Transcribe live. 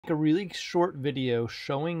A really short video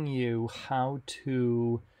showing you how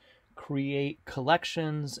to create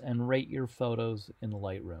collections and rate your photos in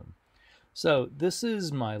Lightroom. So this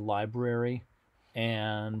is my library,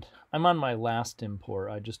 and I'm on my last import.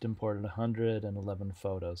 I just imported 111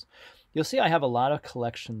 photos. You'll see I have a lot of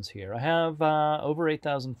collections here. I have over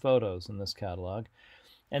 8,000 photos in this catalog.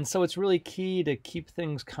 And so it's really key to keep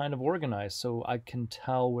things kind of organized so I can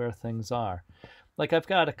tell where things are. Like I've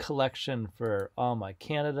got a collection for all my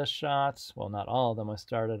Canada shots. Well, not all of them. I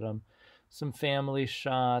started them. Some family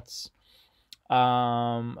shots.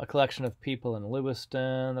 A collection of people in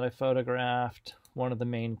Lewiston that I photographed. One of the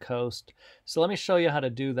Maine coast. So let me show you how to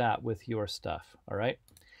do that with your stuff. All right.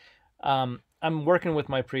 I'm working with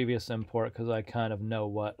my previous import because I kind of know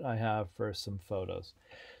what I have for some photos.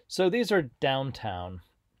 So these are downtown.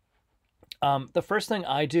 The first thing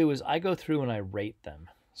I do is I go through and I rate them.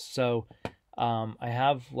 So I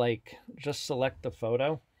have just select the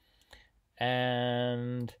photo,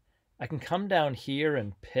 and I can come down here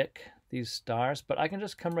and pick these stars, but I can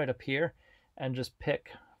just come right up here and just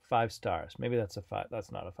pick 5 stars. Maybe that's a 5.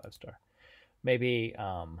 That's not a 5-star. Maybe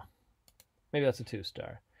maybe that's a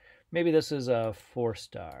 2-star. Maybe this is a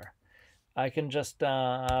 4-star. I can just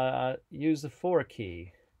use the 4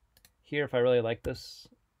 key here. If I really like this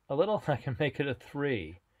a little, I can make it a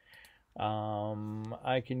 3.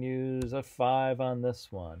 I can use a 5 on this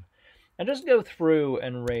one. And just go through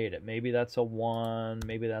and rate it. Maybe that's a 1,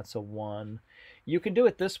 maybe that's a 1. You can do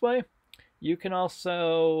it this way. You can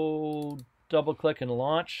also double click and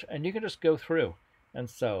launch, and you can just go through. And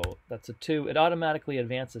so that's a 2. It automatically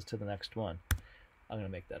advances to the next one. I'm going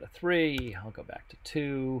to make that a 3. I'll go back to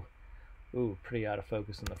 2. Ooh, pretty out of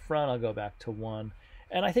focus in the front. I'll go back to 1.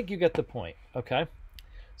 And I think you get the point, okay?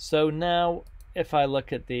 So now, if I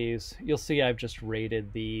look at these, you'll see I've just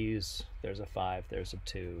rated these. There's a 5, there's a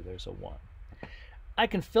 2, there's a 1. I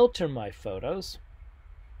can filter my photos,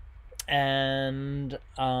 and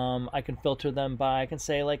I can filter them by, I can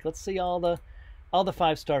say, let's see all the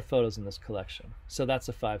 5-star photos in this collection. So that's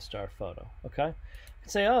a 5-star photo, okay? I can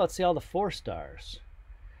say, oh, let's see all the 4 stars.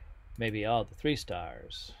 Maybe all the 3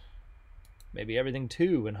 stars. Maybe everything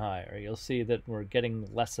 2 and higher. You'll see that we're getting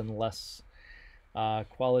less and less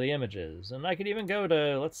quality images. And I could even go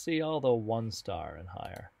to, let's see all the 1-star and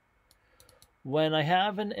higher. When I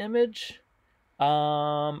have an image,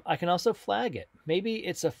 I can also flag it. Maybe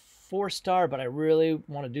it's a 4-star, but I really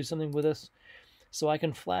want to do something with this, so I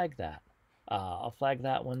can flag that. I'll flag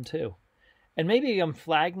that one too. And maybe I'm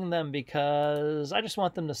flagging them because I just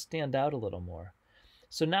want them to stand out a little more.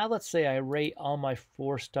 So now let's say I rate all my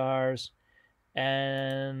 4 stars,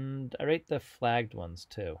 and I rate the flagged ones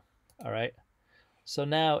too. All right. So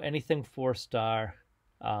now anything 4-star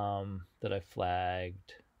that I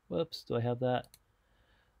flagged. Whoops, do I have that?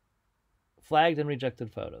 Flagged and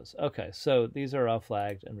rejected photos. Okay, so these are all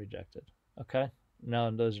flagged and rejected. Okay,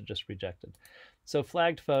 no, those are just rejected. So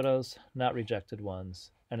flagged photos, not rejected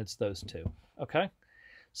ones, and it's those 2. Okay,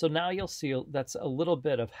 so now you'll see that's a little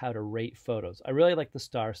bit of how to rate photos. I really like the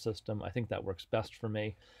star system. I think that works best for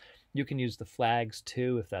me. You can use the flags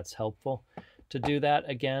too if that's helpful. To do that,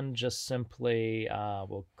 again, just simply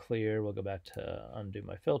we'll go back to undo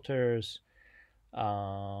my filters.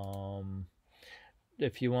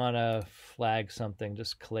 If you want to flag something,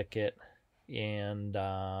 just click it and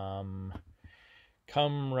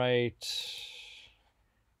come right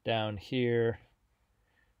down here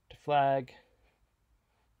to flag.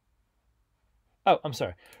 Oh, I'm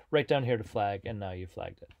sorry. Right down here to flag, and now you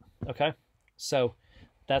flagged it. Okay? So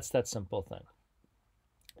that's that simple thing.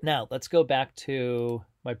 Now, let's go back to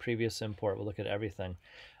my previous import. We'll look at everything.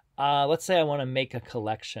 Let's say I want to make a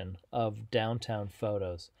collection of downtown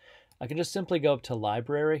photos. I can just simply go up to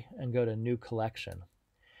Library and go to New Collection.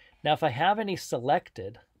 Now, if I have any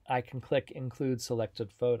selected, I can click Include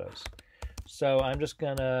Selected Photos. So I'm just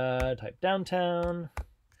going to type downtown.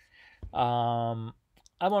 I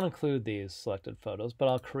won't include these selected photos, but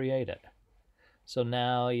I'll create it. So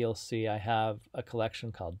now you'll see I have a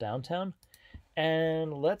collection called Downtown.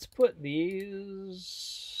 And let's put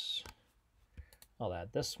these, I'll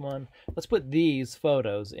add this one. Let's put these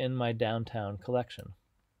photos in my downtown collection.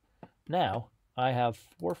 Now I have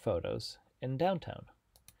 4 photos in downtown.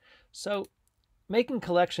 So making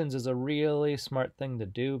collections is a really smart thing to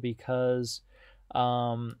do because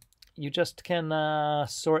you just can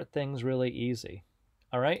sort things really easy.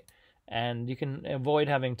 All right. And you can avoid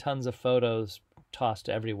having tons of photos tossed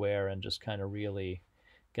everywhere and just kind of really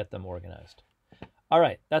get them organized. All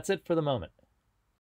right, that's it for the moment.